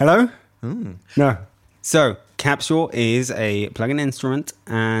 Hello? No. So, Capsule is a plug-in instrument,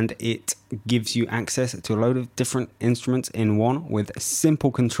 and it gives you access to a load of different instruments in one with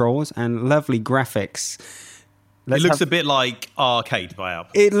simple controls and lovely graphics. It looks a bit like Arcade by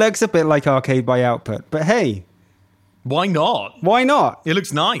Output. It looks a bit like Arcade by Output, but hey... Why not? Why not? It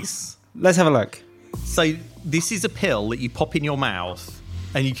looks nice. Let's have a look. So, this is a pill that you pop in your mouth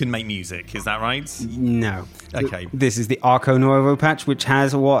and you can make music. Is that right? No. Okay. This is the Arco Nuevo patch, which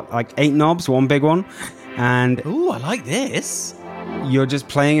has, 8 knobs, one big one. And Ooh, I like this. you're just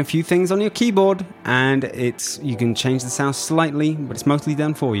playing a few things on your keyboard, and you can change the sound slightly, but it's mostly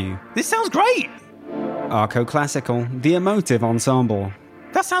done for you. This sounds great. Arco Classical, the emotive ensemble.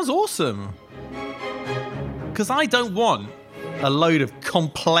 That sounds awesome. Because I don't want a load of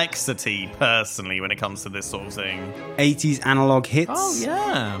complexity, personally, when it comes to this sort of thing. 80s analog hits. Oh,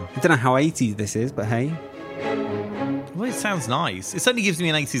 yeah. I don't know how 80s this is, but hey. Well, it sounds nice. It certainly gives me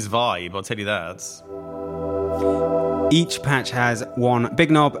an 80s vibe, I'll tell you that. Each patch has one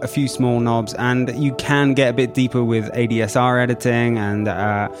big knob, a few small knobs, and you can get a bit deeper with ADSR editing and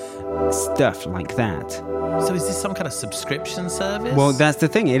stuff like that. So is this some kind of subscription service? Well, that's the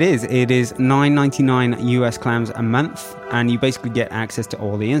thing. It is. It is $9.99 US clams a month, and you basically get access to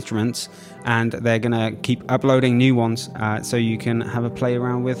all the instruments, and they're going to keep uploading new ones so you can have a play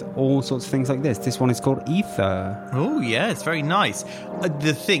around with all sorts of things like this. This one is called Ether. Oh, yeah, it's very nice.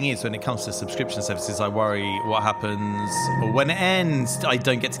 The thing is, when it comes to subscription services, I worry what happens when it ends. I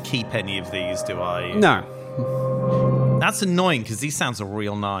don't get to keep any of these, do I? No. That's annoying, because these sounds are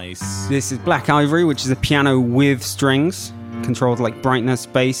real nice. This is Black Ivory, which is a piano with strings. Controlled like brightness,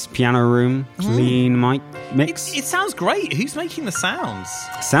 bass, piano room, clean mic mix. It sounds great. Who's making the sounds?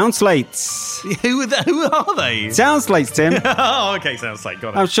 Sound Slates. Who are they? Sound Slates, Tim. Oh, okay, sounds like,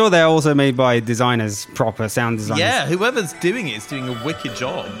 got it. I'm sure they're also made by designers, proper sound designers. Yeah, whoever's doing it is doing a wicked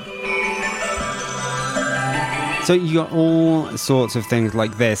job. So you got all sorts of things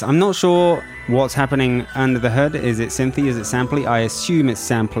like this. I'm not sure what's happening under the hood. Is it synthy? Is it samply? I assume it's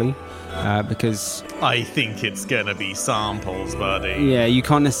samply because... I think it's going to be samples, buddy. Yeah, you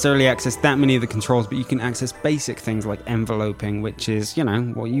can't necessarily access that many of the controls, but you can access basic things like enveloping, which is,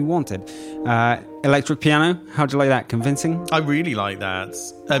 what you wanted. Electric piano, how'd you like that? Convincing? I really like that.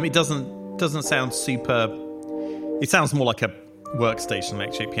 It doesn't sound super... It sounds more like a workstation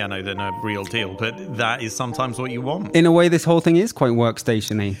electric piano than a real deal, but that is sometimes what you want. In a way, this whole thing is quite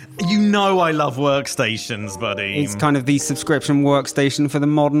workstation-y. You know I love workstations, buddy. It's kind of the subscription workstation for the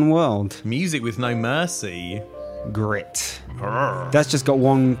modern world. Music with no mercy. Grit. That's just got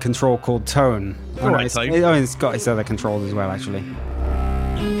one control called tone. Alright, Tone. It's got its other controls as well, actually.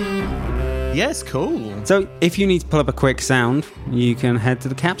 Yes, cool. So, if you need to pull up a quick sound, you can head to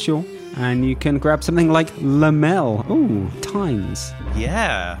the Capsule and you can grab something like Lamel. Ooh, Times.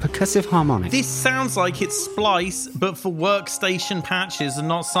 Yeah. Percussive harmonic. This sounds like it's Splice, but for workstation patches and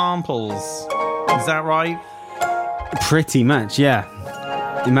not samples. Is that right? Pretty much, yeah.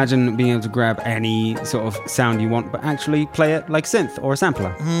 Imagine being able to grab any sort of sound you want, but actually play it like synth or a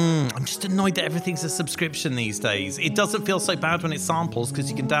sampler. I'm just annoyed that everything's a subscription these days. It doesn't feel so bad when it's samples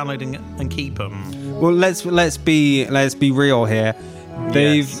because you can download and keep them. Well, let's be real here.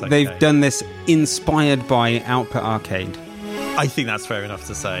 They've done this inspired by Output Arcade. I think that's fair enough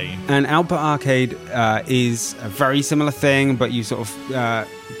to say. And Output Arcade is a very similar thing, but you sort of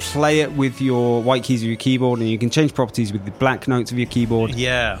play it with your white keys of your keyboard, and you can change properties with the black notes of your keyboard.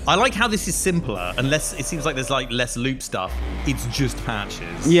 Yeah, I like how this is simpler, unless it seems like there's like less loop stuff. It's just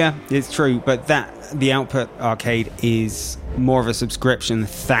patches. Yeah, it's true, but the Output Arcade is more of a subscription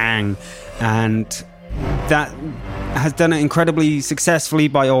thing, and that has done it incredibly successfully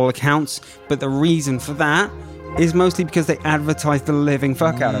by all accounts. But the reason for that is mostly because they advertise the living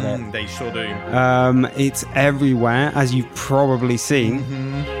fuck out of it. They sure do. It's everywhere, as you've probably seen.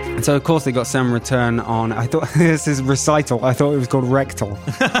 And so, of course, they got some return on... I thought this is Recital. I thought it was called Rectal.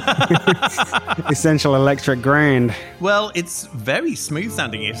 Essential Electric Grand. Well, it's very smooth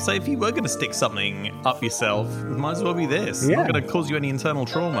sounding. So if you were going to stick something up yourself, it might as well be this. Yeah. Not going to cause you any internal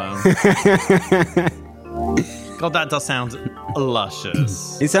trauma. God, that does sound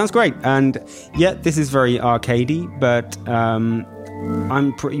luscious. It sounds great. And yeah, this is very arcadey, but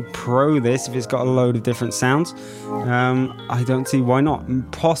I'm pretty pro this if it's got a load of different sounds. I don't see why not.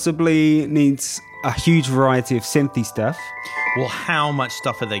 Possibly needs a huge variety of synthy stuff. Well, how much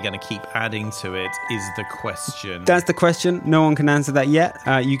stuff are they going to keep adding to it is the question. That's the question. No one can answer that yet.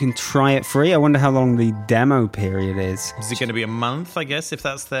 You can try it free. I wonder how long the demo period is. Is it going to be a month, I guess, if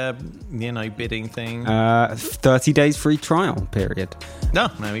that's their, bidding thing? 30 days free trial period. No,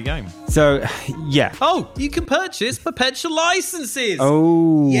 there we go. So, yeah. Oh, you can purchase perpetual licenses.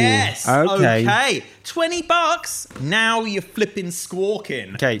 Oh. Yes. Okay. $20. Now you're flipping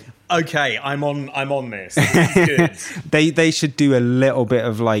squawking. Okay, I'm on this. This is good. They should do a little bit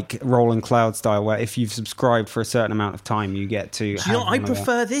of like Rolling Cloud style, where if you've subscribed for a certain amount of time, you get to. Do you know, I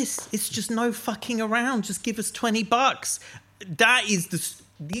prefer this. It's just no fucking around. Just give us $20. That is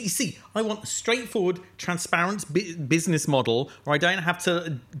the. You see, I want a straightforward, transparent business model where I don't have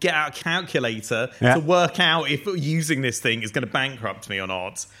to get out a calculator to work out if using this thing is going to bankrupt me or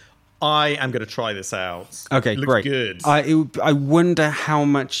not. I am going to try this out. Okay, it looks great. Good. I wonder how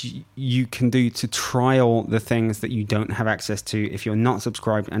much you can do to trial the things that you don't have access to if you're not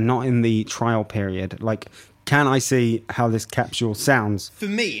subscribed and not in the trial period. Like, can I see how this capsule sounds? For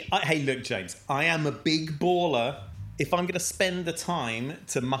me, hey, look, James, I am a big baller. If I'm going to spend the time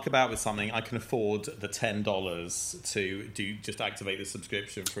to muck about with something, I can afford the $10 to just activate the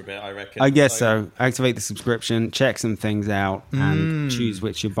subscription for a bit, I reckon. I guess so. Activate the subscription, check some things out, and choose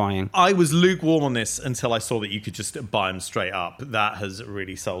which you're buying. I was lukewarm on this until I saw that you could just buy them straight up. That has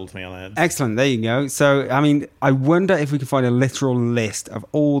really sold me on it. Excellent. There you go. So, I mean, I wonder if we can find a literal list of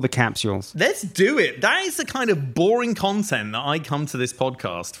all the capsules. Let's do it. That is the kind of boring content that I come to this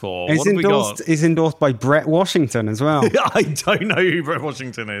podcast for. What have we got? It's endorsed by Brett Washington as well. I don't know who Brett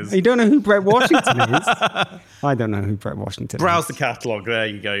Washington is. You don't know who Brett Washington is? I don't know who Brett Washington Browse is. the catalogue. There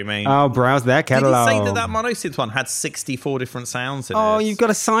you go, mate. Oh, browse their catalogue. Did it say that monosynth one had 64 different sounds in it? Oh, you've got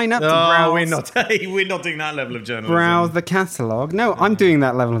to sign up to browse. We're not doing that level of journalism. Browse the catalogue. No, I'm doing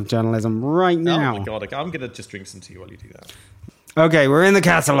that level of journalism right now. Oh, my God. I'm going to just drink some tea while you do that. Okay, we're in the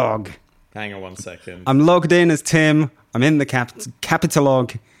catalogue. Hang on 1 second. I'm logged in as Tim. I'm in the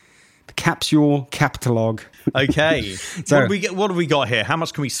capitalogue. The capsule catalogue. Okay. So, what have we got here? How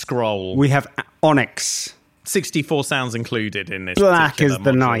much can we scroll? We have Onyx. 64 sounds included in this. Black as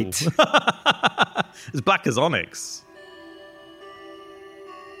the module. night. As black as onyx.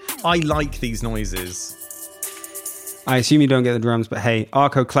 I like these noises. I assume you don't get the drums, but hey,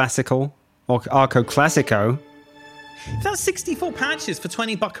 Arco Classical or Arco Classico. That's 64 patches for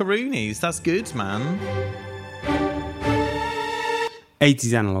 20 buckaroonies. That's good, man.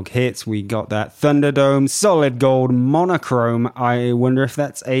 80s analog hits, we got that. Thunderdome, Solid Gold, Monochrome. I wonder if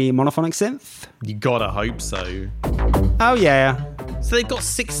that's a monophonic synth? You gotta hope so. Oh, yeah. So they've got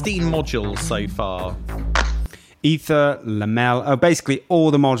 16 modules so far. Ether, Lamel. Basically, all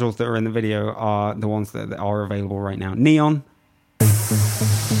the modules that are in the video are the ones that are available right now. Neon.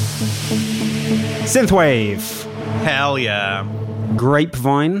 Synthwave. Hell yeah.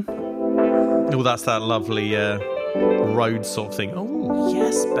 Grapevine. Oh, that's that lovely road sort of thing. Oh,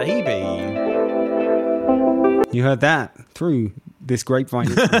 yes, baby. You heard that through this grapevine.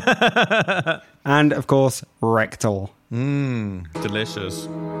 And, of course, Rectal. Delicious.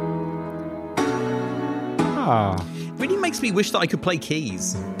 Ah. Really makes me wish that I could play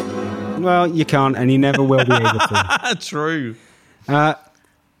keys. Well, you can't, and you never will be able to. True.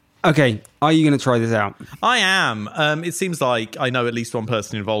 Okay, are you going to try this out? I am. It seems like I know at least one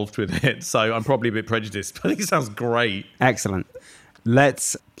person involved with it, so I'm probably a bit prejudiced, but it sounds great. Excellent.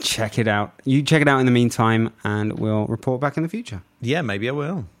 Let's check it out. You check it out in the meantime, and we'll report back in the future. Yeah, maybe I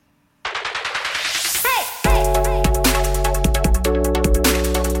will.